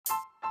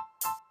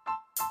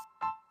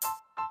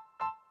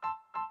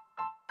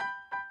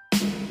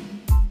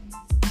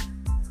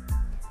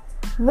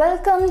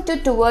Welcome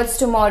to Towards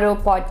Tomorrow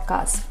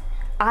podcast.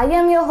 I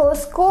am your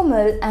host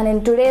Komal, and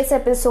in today's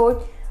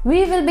episode,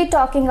 we will be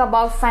talking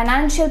about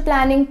financial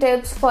planning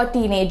tips for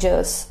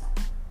teenagers.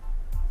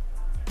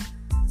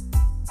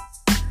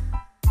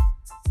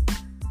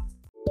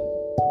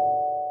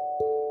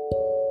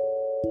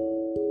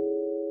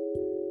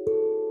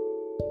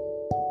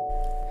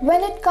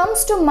 When it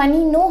comes to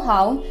money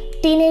know-how,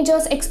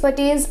 teenagers'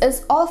 expertise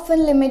is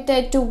often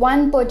limited to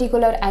one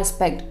particular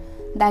aspect,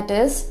 that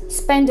is,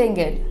 spending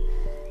it.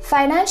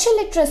 Financial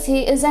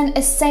literacy is an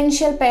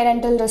essential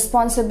parental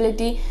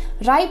responsibility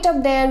right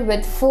up there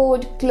with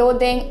food,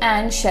 clothing,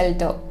 and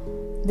shelter.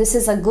 This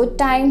is a good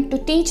time to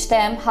teach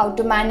them how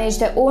to manage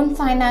their own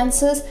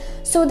finances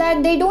so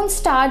that they don't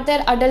start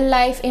their adult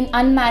life in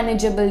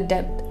unmanageable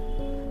debt.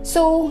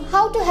 So,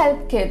 how to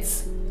help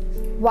kids?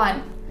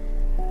 1.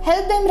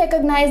 Help them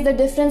recognize the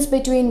difference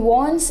between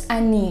wants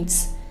and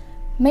needs.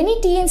 Many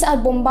teens are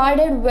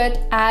bombarded with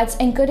ads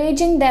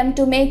encouraging them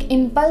to make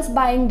impulse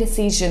buying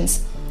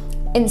decisions.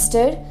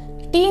 Instead,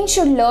 teens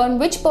should learn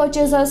which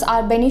purchases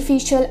are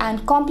beneficial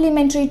and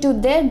complementary to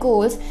their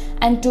goals,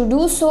 and to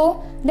do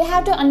so, they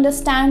have to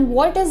understand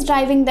what is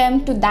driving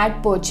them to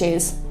that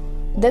purchase.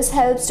 This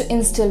helps to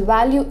instill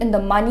value in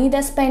the money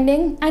they're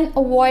spending and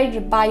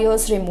avoid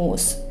buyer's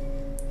remorse.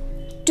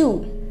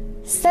 2.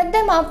 Set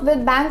them up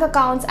with bank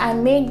accounts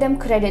and make them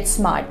credit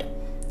smart.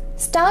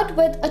 Start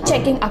with a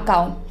checking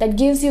account that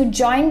gives you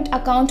joint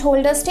account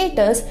holder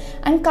status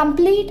and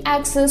complete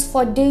access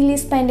for daily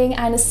spending,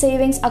 and a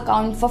savings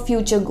account for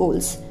future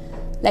goals.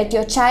 Let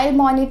your child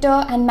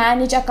monitor and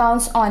manage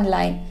accounts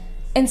online.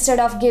 Instead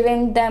of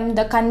giving them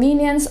the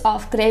convenience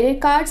of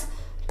credit cards,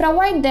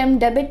 provide them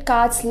debit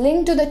cards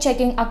linked to the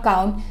checking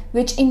account,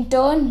 which in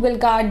turn will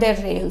guard their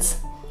rails.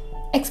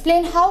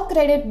 Explain how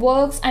credit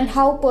works and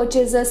how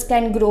purchases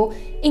can grow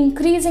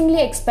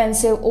increasingly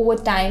expensive over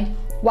time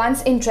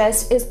once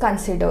interest is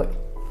considered.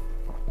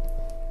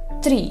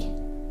 3.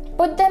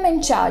 Put them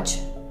in charge.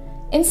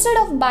 Instead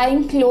of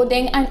buying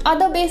clothing and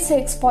other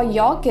basics for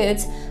your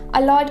kids,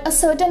 allot a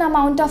certain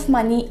amount of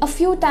money a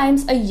few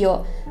times a year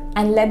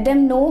and let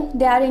them know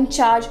they are in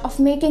charge of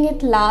making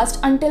it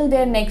last until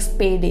their next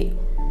payday.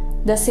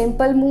 The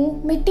simple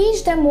move may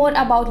teach them more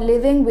about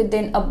living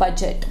within a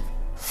budget.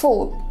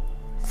 4.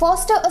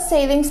 Foster a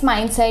savings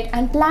mindset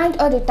and plant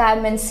a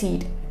retirement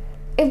seed.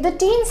 If the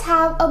teens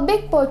have a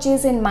big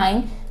purchase in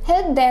mind,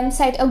 help them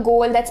set a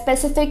goal that's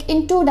specific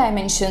in 2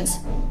 dimensions: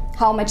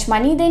 how much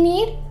money they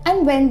need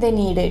and when they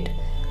need it.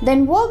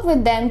 Then work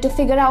with them to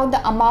figure out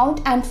the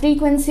amount and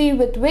frequency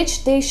with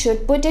which they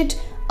should put it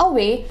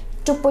away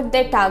to put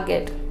their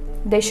target.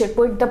 They should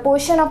put the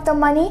portion of the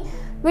money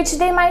which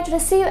they might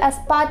receive as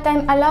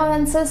part-time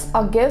allowances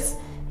or gifts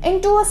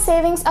into a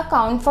savings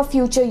account for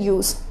future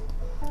use.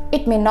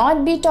 It may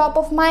not be top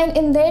of mind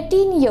in their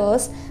teen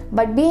years,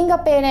 but being a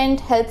parent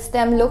helps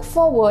them look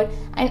forward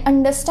and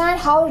understand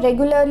how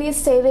regularly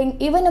saving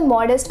even a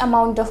modest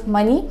amount of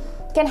money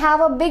can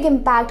have a big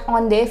impact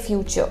on their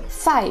future.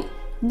 5.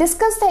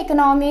 Discuss the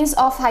economies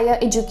of higher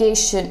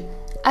education.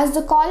 As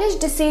the college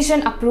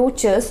decision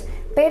approaches,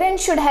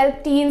 parents should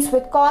help teens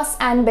with costs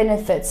and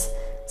benefits.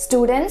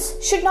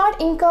 Students should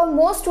not incur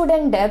more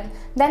student debt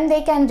than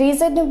they can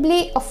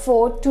reasonably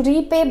afford to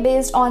repay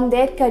based on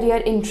their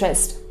career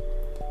interest.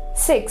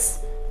 6.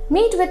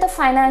 Meet with a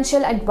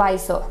financial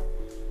advisor.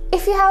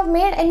 If you have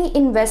made any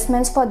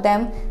investments for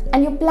them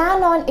and you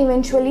plan on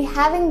eventually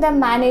having them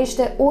manage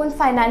their own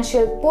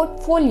financial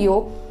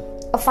portfolio,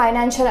 a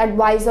financial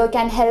advisor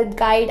can help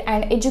guide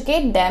and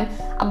educate them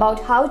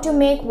about how to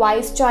make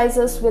wise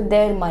choices with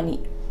their money.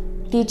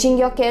 Teaching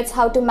your kids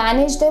how to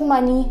manage their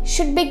money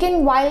should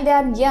begin while they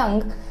are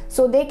young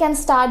so they can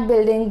start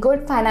building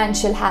good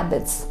financial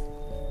habits.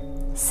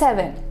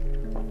 7.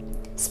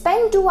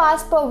 Spend 2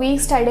 hours per week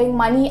studying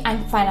money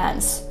and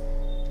finance.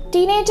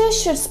 Teenagers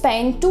should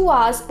spend 2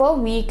 hours per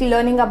week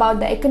learning about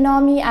the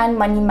economy and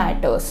money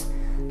matters.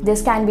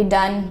 This can be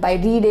done by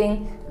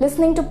reading,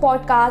 listening to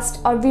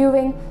podcasts, or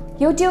viewing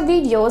YouTube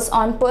videos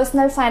on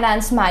personal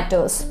finance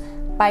matters.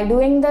 By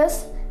doing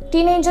this,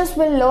 teenagers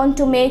will learn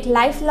to make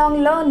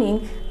lifelong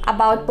learning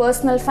about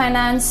personal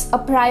finance a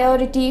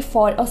priority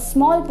for a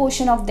small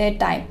portion of their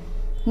time.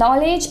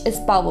 Knowledge is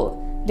power.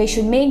 They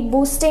should make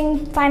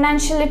boosting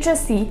financial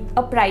literacy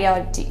a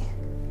priority.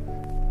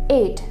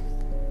 8.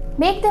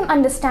 Make them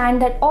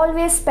understand that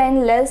always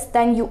spend less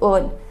than you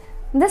earn.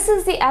 This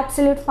is the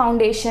absolute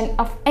foundation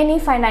of any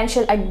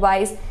financial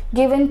advice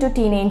given to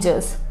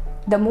teenagers.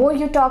 The more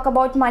you talk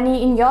about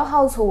money in your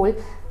household,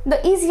 the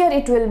easier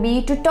it will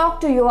be to talk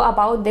to you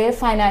about their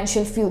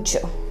financial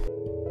future.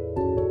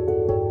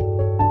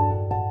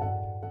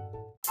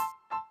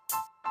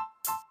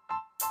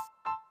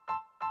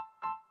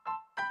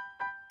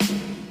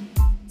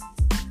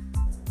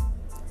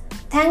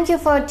 Thank you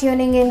for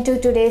tuning in to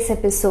today's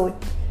episode.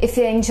 If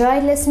you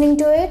enjoyed listening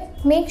to it,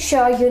 make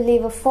sure you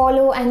leave a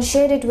follow and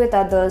share it with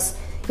others.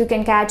 You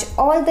can catch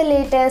all the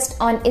latest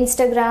on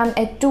Instagram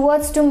at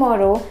Towards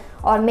Tomorrow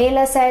or mail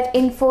us at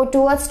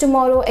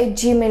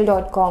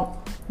info@towardstomorrow@gmail.com.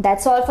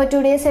 That's all for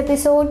today's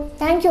episode.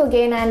 Thank you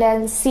again, and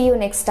I'll see you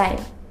next time.